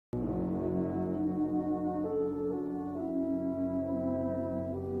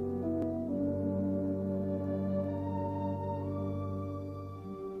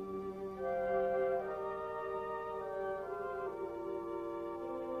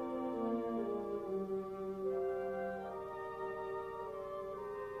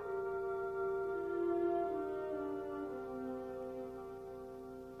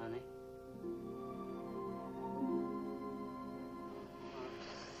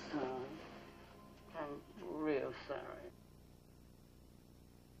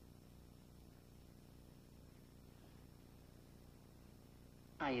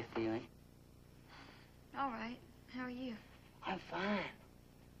are you feeling? All right. How are you? I'm fine.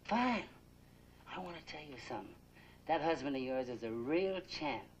 Fine. I want to tell you something. That husband of yours is a real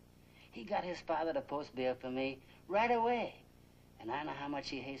champ. He got his father to post bail for me right away. And I know how much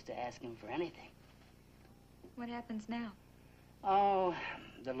he hates to ask him for anything. What happens now? Oh,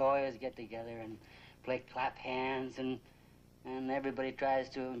 the lawyers get together and play clap hands, and everybody tries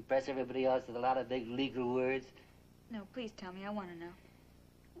to impress everybody else with a lot of big legal words. No, please tell me. I want to know.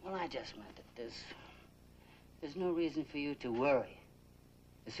 Well, I just meant that there's no reason for you to worry.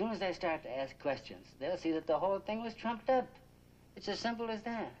 As soon as they start to ask questions, they'll see that the whole thing was trumped up. It's as simple as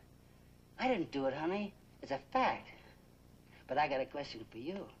that. I didn't do it, honey. It's a fact. But I got a question for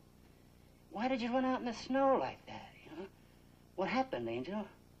you. Why did you run out in the snow like that, you know? What happened, Angel?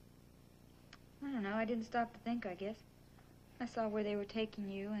 I don't know. I didn't stop to think, I guess. I saw where they were taking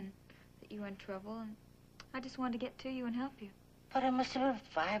you and that you were in trouble, and I just wanted to get to you and help you. But it must have been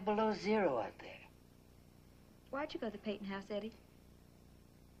 5 below zero out there. Why'd you go to the Peyton house, Eddie?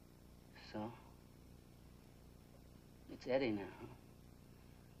 So? It's Eddie now,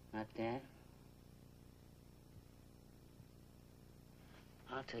 huh? Not Dad?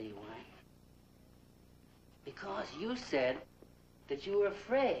 I'll tell you why. Because you said that you were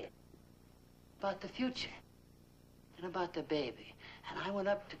afraid about the future and about the baby. And I went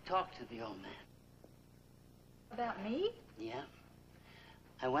up to talk to the old man. About me? Yeah.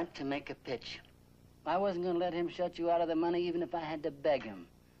 I went to make a pitch. I wasn't going to let him shut you out of the money even if I had to beg him.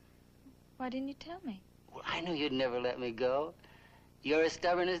 Why didn't you tell me? Well, I knew you'd never let me go. You're as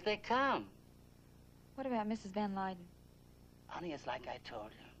stubborn as they come. What about Mrs. Van Lyden? Honey, it's like I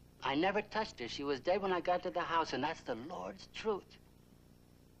told you. I never touched her. She was dead when I got to the house, and that's the Lord's truth.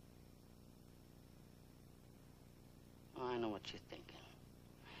 Oh, I know what you're thinking.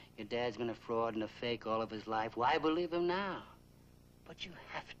 Your dad's been a fraud and a fake all of his life. Why believe him now? But you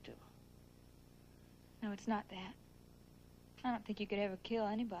have to. No, it's not that. I don't think you could ever kill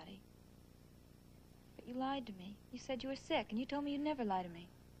anybody. But you lied to me. You said you were sick, and you told me you'd never lie to me.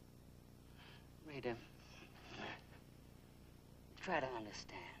 Rita, try to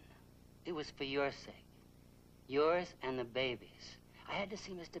understand. It was for your sake. Yours and the baby's. I had to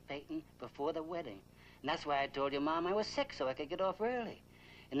see Mr. Peyton before the wedding. And that's why I told your mom I was sick so I could get off early.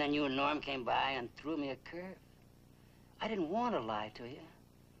 And then you and Norm came by and threw me a curve. I didn't want to lie to you.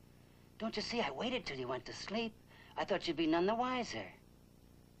 Don't you see, I waited till you went to sleep. I thought you'd be none the wiser.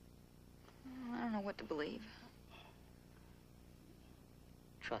 I don't know what to believe.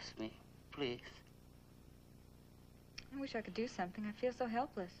 Trust me, please. I wish I could do something. I feel so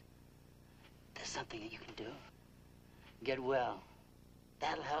helpless. There's something that you can do. Get well.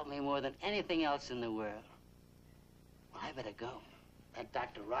 That'll help me more than anything else in the world. Well, I better go. That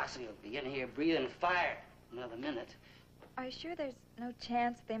Dr. Rossi will be in here breathing fire in another minute. Are you sure there's no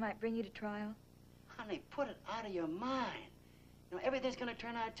chance that they might bring you to trial? Honey, put it out of your mind. You know, everything's going to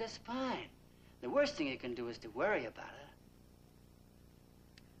turn out just fine. The worst thing you can do is to worry about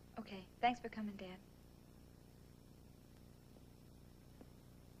it. Okay, thanks for coming, Dad.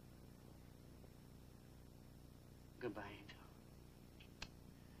 Goodbye, Angel.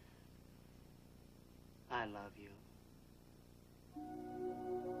 I love you.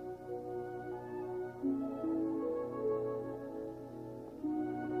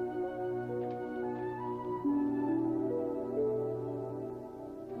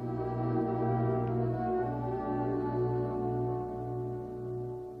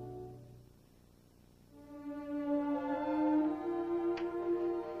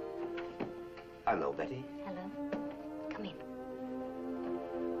 Hello, Betty. Hello. Come in.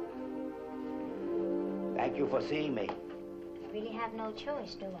 Thank you for seeing me. I really have no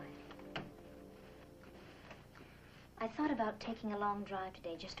choice, do I? I thought about taking a long drive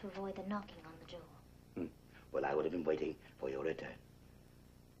today just to avoid the knocking on the door. Well, I would have been waiting for your return.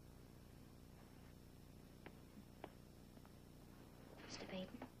 Mr. Peyton?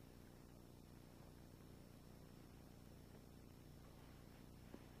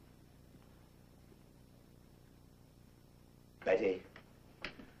 Betty,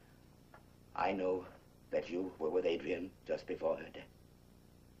 I know that you were with Adrienne just before her death.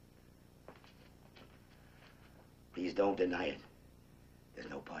 Please don't deny it. There's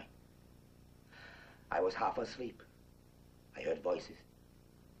no point. I was half asleep. I heard voices.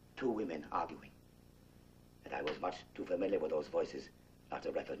 2 women arguing. And I was much too familiar with those voices not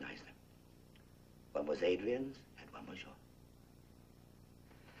to recognize them. One was Adrienne's and one was yours.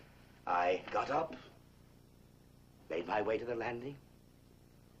 I got up, made my way to the landing,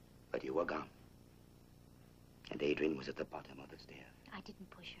 but you were gone. And Adrienne was at the bottom of the stairs. I didn't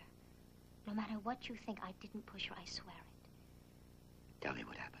push her. No matter what you think, I didn't push her, I swear Tell me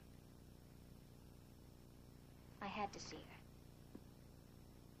what happened. I had to see her.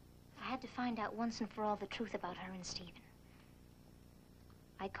 I had to find out once and for all the truth about her and Stephen.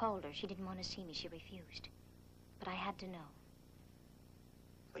 I called her. She didn't want to see me. She refused. But I had to know.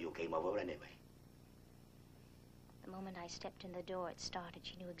 So you came over anyway? The moment I stepped in the door, it started.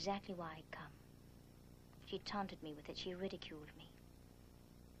 She knew exactly why I'd come. She taunted me with it. She ridiculed me.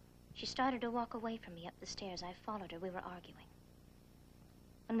 She started to walk away from me up the stairs. I followed her. We were arguing.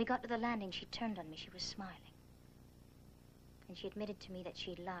 When we got to the landing, she turned on me. She was smiling. And she admitted to me that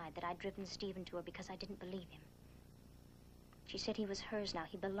she'd lied, that I'd driven Stephen to her because I didn't believe him. She said he was hers now.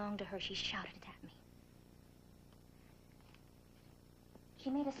 He belonged to her. She shouted it at me. She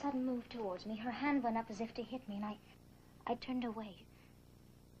made a sudden move towards me. Her hand went up as if to hit me, and I turned away.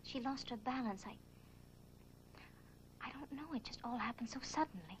 She lost her balance. I don't know. It just all happened so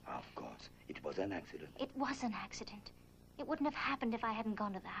suddenly. Of course. It was an accident. It was an accident. It wouldn't have happened if I hadn't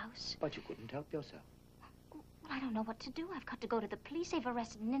gone to the house. But you couldn't help yourself. Well, I don't know what to do. I've got to go to the police. They've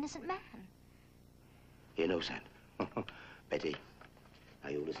arrested an innocent man. Innocent? Betty, now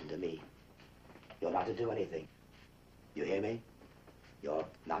you listen to me. You're not to do anything. You hear me? You're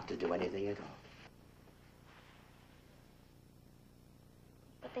not to do anything at all.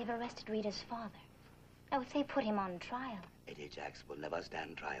 But they've arrested Rita's father. Now, if they put him on trial... Eddie Jacks will never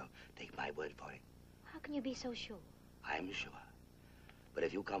stand trial. Take my word for it. How can you be so sure? I'm sure. But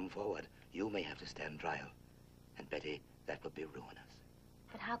if you come forward, you may have to stand trial. And Betty, that would be ruinous.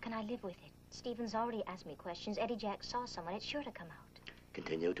 But how can I live with it? Stephen's already asked me questions. Eddie Jacks saw someone. It's sure to come out.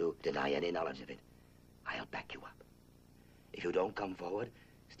 Continue to deny any knowledge of it. I'll back you up. If you don't come forward,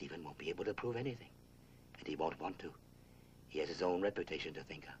 Stephen won't be able to prove anything. And he won't want to. He has his own reputation to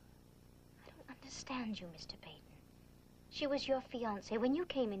think of. I don't understand you, Mr. Peyton. She was your fiancée. When you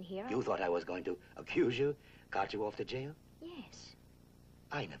came in here... You thought I was going to accuse you, cart you off to jail? Yes.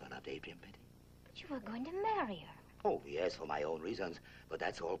 I never loved Adrienne, Betty. But you were going to marry her. Oh, yes, for my own reasons. But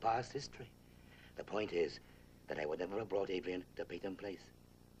that's all past history. The point is that I would never have brought Adrienne to Peyton Place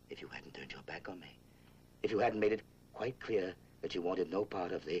if you hadn't turned your back on me. If you hadn't made it quite clear that you wanted no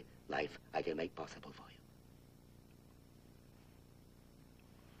part of the life I can make possible for you.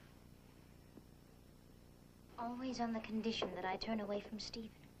 Always on the condition that I turn away from Stephen.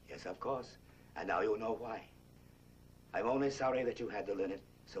 Yes, of course. And now you know why. I'm only sorry that you had to learn it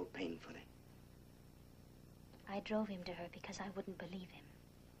so painfully. I drove him to her because I wouldn't believe him.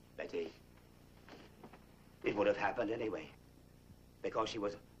 Betty, it would have happened anyway, because she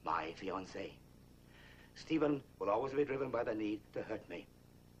was my fiancée. Stephen will always be driven by the need to hurt me,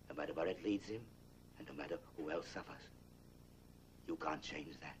 no matter where it leads him, and no matter who else suffers. You can't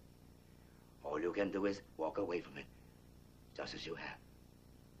change that. All you can do is walk away from it, just as you have.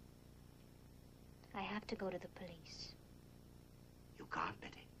 I have to go to the police. You can't,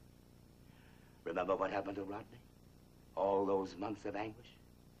 Betty. Remember what happened to Rodney? All those months of anguish?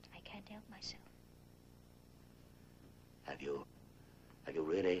 I can't help myself. Have you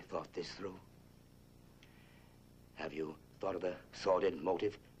really thought this through? Have you thought of the sordid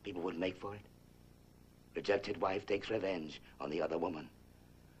motive people would make for it? Rejected wife takes revenge on the other woman.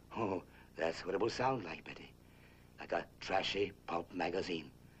 Oh, that's what it will sound like, Betty. Like a trashy pulp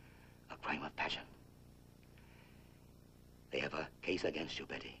magazine. A crime of passion. They have a case against you,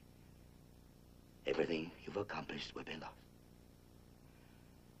 Betty. Everything you've accomplished will be lost.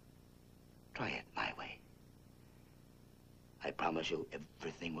 Try it my way. I promise you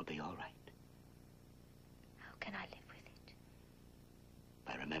everything will be all right. How can I live with it?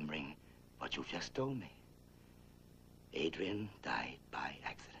 By remembering what you've just told me. Adrienne died by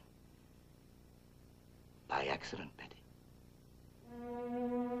accident. By accident, Betty.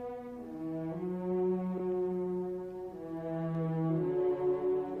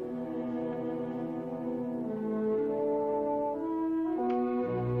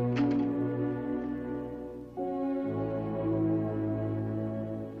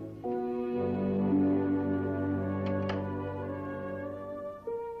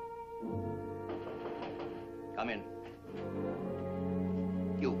 Come in.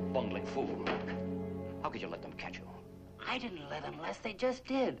 You bungling fool. How could you let them catch you? I didn't let them, Les. They just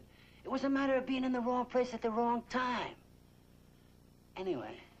did. It was a matter of being in the wrong place at the wrong time.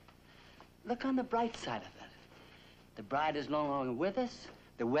 Anyway, look on the bright side of it. The bride is no longer with us.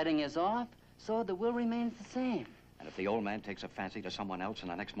 The wedding is off, so the will remains the same. And if the old man takes a fancy to someone else in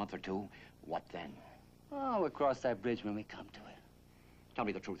the next month or two, what then? Oh, we'll cross that bridge when we come to it. Tell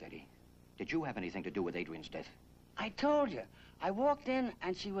me the truth, Eddie. Did you have anything to do with Adrienne's death? I told you. I walked in,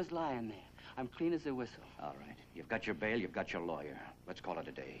 and she was lying there. I'm clean as a whistle. All right. You've got your bail, you've got your lawyer. Let's call it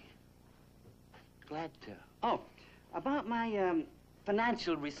a day. Glad to. Oh, about my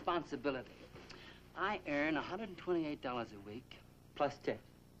financial responsibility. I earn $128 a week plus tip,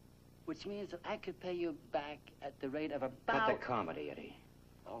 which means that I could pay you back at the rate of about... Cut the comedy, Eddie.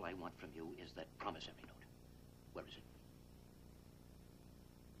 All I want from you is that promissory note. Where is it?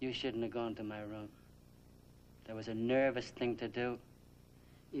 You shouldn't have gone to my room. That was a nervous thing to do.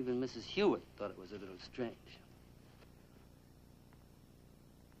 Even Mrs. Hewitt thought it was a little strange.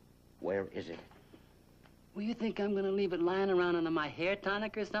 Where is it? Well, you think I'm gonna leave it lying around under my hair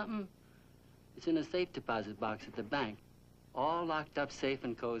tonic or something? It's in a safe deposit box at the bank. All locked up safe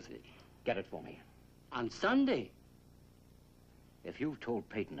and cozy. Get it for me. On Sunday. If you've told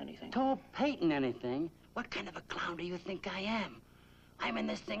Peyton anything... Told Peyton anything? What kind of a clown do you think I am? I'm in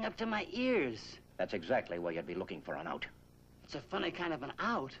this thing up to my ears. That's exactly where you'd be looking for an out. It's a funny kind of an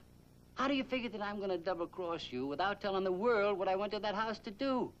out. How do you figure that I'm gonna double-cross you without telling the world what I went to that house to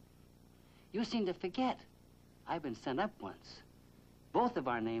do? You seem to forget. I've been sent up once. Both of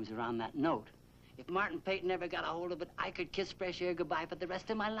our names are on that note. If Martin Peyton ever got a hold of it, I could kiss fresh air goodbye for the rest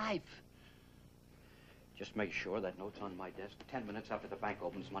of my life. Just make sure that note's on my desk 10 minutes after the bank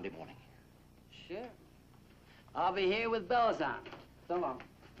opens Monday morning. Sure. I'll be here with bells on. So long.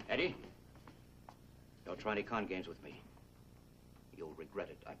 Eddie, don't try any con games with me. You'll regret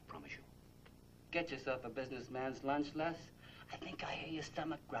it, I promise you. Get yourself a businessman's lunch, Les. I think I hear your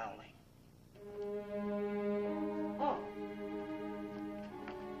stomach growling. Oh.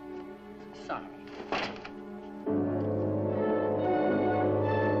 Sorry.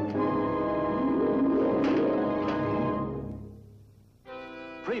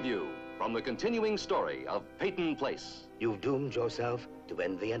 Preview from the continuing story of Peyton Place. You've doomed yourself to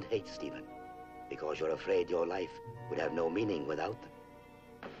envy and hate, Stephen, because you're afraid your life would have no meaning without them.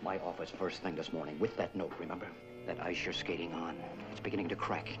 My office first thing this morning with that note, remember? That ice you're skating on. It's beginning to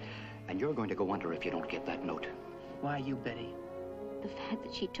crack. And you're going to go under if you don't get that note. Why you, Betty? The fact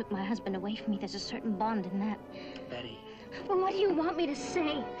that she took my husband away from me, there's a certain bond in that. Betty. Well, what do you want me to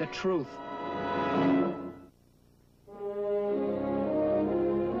say? The truth.